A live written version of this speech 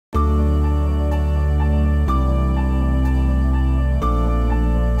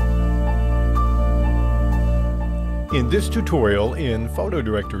In this tutorial in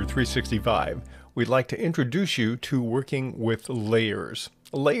PhotoDirector 365, we'd like to introduce you to working with layers.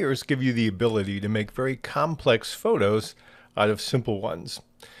 Layers give you the ability to make very complex photos out of simple ones.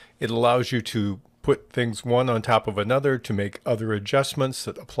 It allows you to put things one on top of another to make other adjustments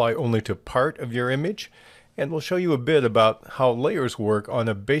that apply only to part of your image, and we'll show you a bit about how layers work on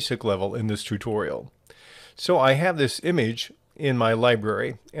a basic level in this tutorial. So I have this image in my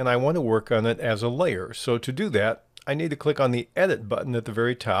library and I want to work on it as a layer. So to do that, I need to click on the Edit button at the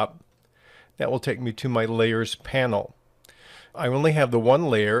very top. That will take me to my Layers panel. I only have the one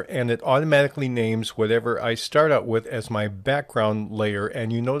layer and it automatically names whatever I start out with as my background layer,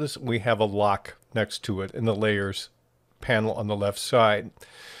 and you notice we have a lock next to it in the Layers panel on the left side.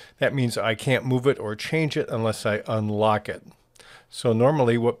 That means I can't move it or change it unless I unlock it. So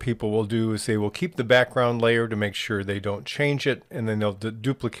normally what people will do is they will keep the background layer to make sure they don't change it, and then they'll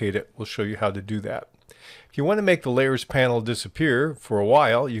duplicate it. We'll show you how to do that. If you want to make the Layers panel disappear for a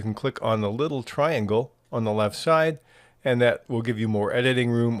while, you can click on the little triangle on the left side, and that will give you more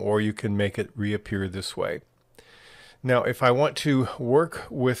editing room, or you can make it reappear this way. Now, if I want to work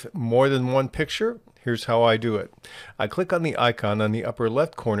with more than one picture, here's how I do it. I click on the icon on the upper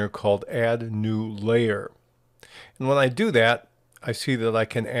left corner called Add New Layer. And when I do that, I see that I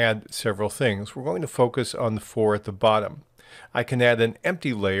can add several things. We're going to focus on the four at the bottom. I can add an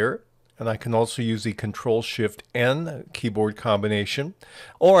empty layer, and I can also use the Control-Shift-N keyboard combination,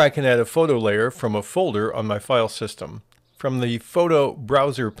 or I can add a photo layer from a folder on my file system, from the photo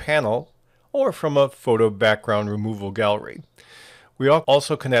browser panel, or from a photo background removal gallery. We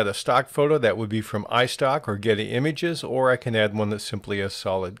also can add a stock photo that would be from iStock or Getty Images, or I can add one that's simply a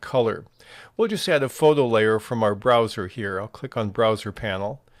solid color. We'll just add a photo layer from our browser here. I'll click on Browser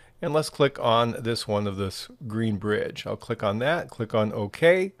Panel, and let's click on this one of this green bridge. I'll click on that, click on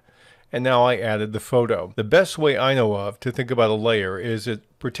OK, and now I added the photo. The best way I know of to think about a layer is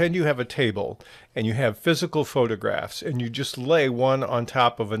pretend you have a table and you have physical photographs and you just lay one on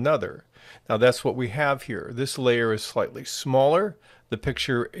top of another. Now that's what we have here. This layer is slightly smaller. The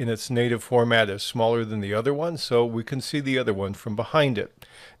picture in its native format is smaller than the other one, so we can see the other one from behind it.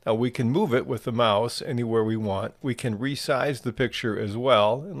 Now we can move it with the mouse anywhere we want. We can resize the picture as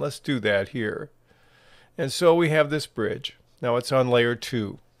well, and let's do that here. And so we have this bridge. Now it's on layer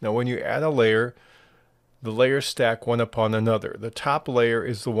 2. Now when you add a layer, the layers stack one upon another. The top layer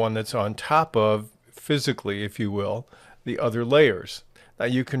is the one that's on top of, physically if you will, the other layers. Now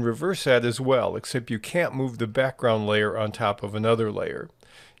you can reverse that as well, except you can't move the background layer on top of another layer.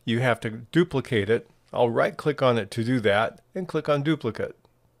 You have to duplicate it. I'll right click on it to do that and click on Duplicate.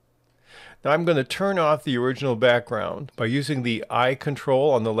 Now I'm going to turn off the original background by using the eye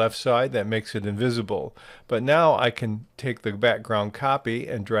control on the left side. That makes it invisible. But now I can take the background copy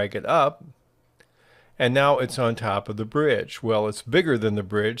and drag it up, and now it's on top of the bridge. Well, it's bigger than the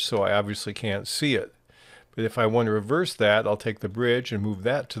bridge, so I obviously can't see it. But if I want to reverse that, I'll take the bridge and move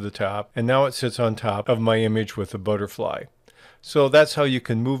that to the top, and now it sits on top of my image with a butterfly. So that's how you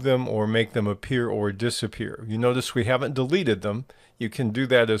can move them or make them appear or disappear. You notice we haven't deleted them. You can do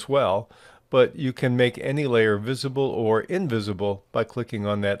that as well, but you can make any layer visible or invisible by clicking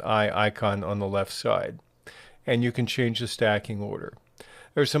on that eye icon on the left side. And you can change the stacking order.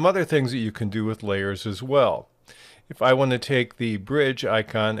 There's some other things that you can do with layers as well. If I want to take the bridge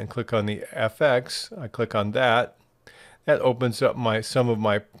icon and click on the FX, I click on that. That opens up some of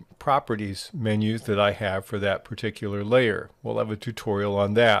my properties menus that I have for that particular layer. We'll have a tutorial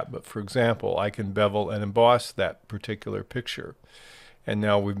on that, but for example, I can bevel and emboss that particular picture. And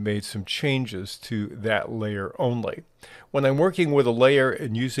now we've made some changes to that layer only. When I'm working with a layer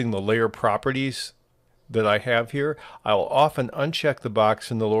and using the layer properties that I have here, I'll often uncheck the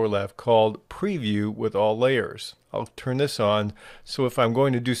box in the lower left called Preview with all layers. I'll turn this on, so if I'm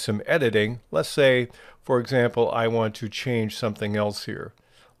going to do some editing, let's say, for example, I want to change something else here.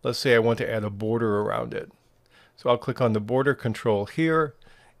 Let's say I want to add a border around it. So I'll click on the border control here,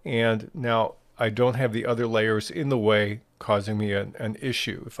 and now I don't have the other layers in the way causing me an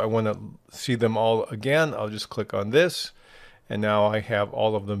issue. If I want to see them all again, I'll just click on this, and now I have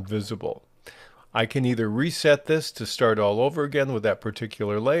all of them visible. I can either reset this to start all over again with that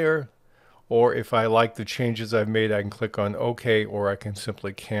particular layer, or if I like the changes I've made, I can click on OK, or I can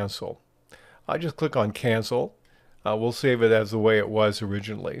simply cancel. I'll just click on Cancel. We'll save it as the way it was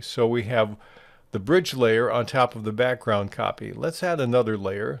originally. So we have the bridge layer on top of the background copy. Let's add another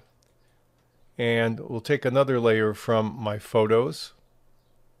layer, and we'll take another layer from my photos.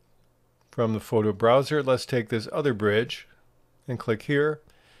 From the photo browser, let's take this other bridge and click here.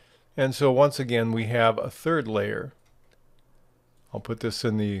 And so once again we have a third layer. I'll put this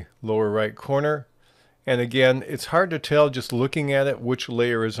in the lower right corner, And again, it's hard to tell just looking at it which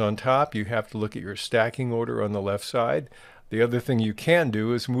layer is on top. You have to look at your stacking order on the left side. The other thing you can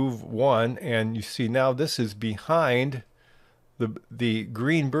do is move one, and you see now this is behind the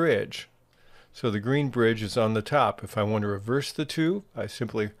green bridge. So the green bridge is on the top. If I want to reverse the two, I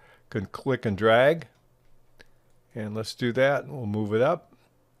simply can click and drag. And let's do that. We'll move it up.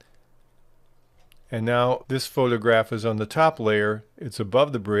 And now this photograph is on the top layer. It's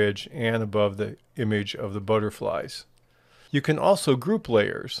above the bridge and above the image of the butterflies. You can also group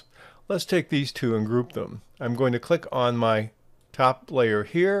layers. Let's take these two and group them. I'm going to click on my top layer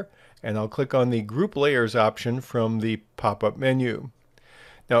here, and I'll click on the Group Layers option from the pop-up menu.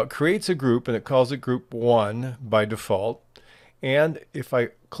 Now it creates a group, and it calls it Group 1 by default. And if I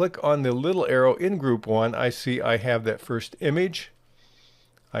click on the little arrow in Group 1, I see I have that first image.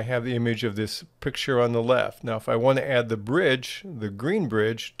 I have the image of this picture on the left. Now if I want to add the bridge, the green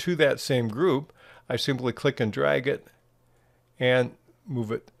bridge, to that same group, I simply click and drag it and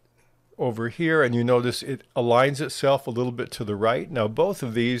move it over here, and you notice it aligns itself a little bit to the right. Now both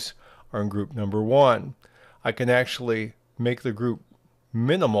of these are in group number 1. I can actually make the group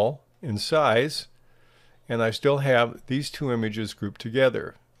minimal in size, and I still have these two images grouped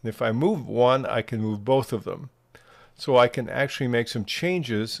together. And if I move one, I can move both of them. So I can actually make some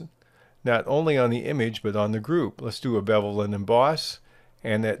changes not only on the image but on the group. Let's do a bevel and emboss,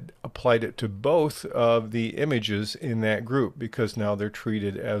 and it applied it to both of the images in that group because now they're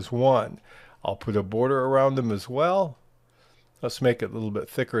treated as one. I'll put a border around them as well. Let's make it a little bit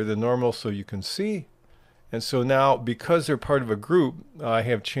thicker than normal so you can see. And so now, because they're part of a group, I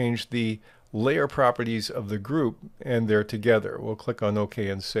have changed the layer properties of the group, and they're together. We'll click on OK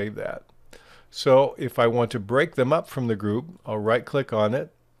and save that. So if I want to break them up from the group, I'll right click on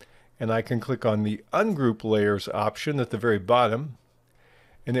it, and I can click on the Ungroup Layers option at the very bottom,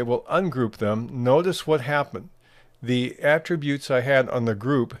 and it will ungroup them. Notice what happened. The attributes I had on the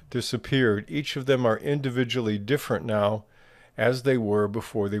group disappeared. Each of them are individually different now as they were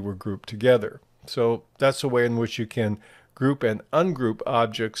before they were grouped together. So that's a way in which you can group and ungroup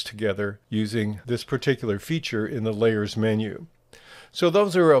objects together using this particular feature in the Layers menu. So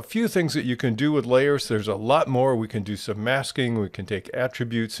those are a few things that you can do with layers. There's a lot more. We can do some masking. We can take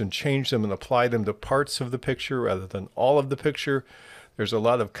attributes and change them and apply them to parts of the picture rather than all of the picture. There's a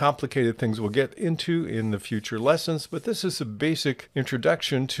lot of complicated things we'll get into in the future lessons, but this is a basic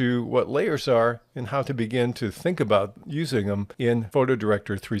introduction to what layers are and how to begin to think about using them in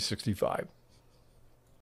PhotoDirector 365.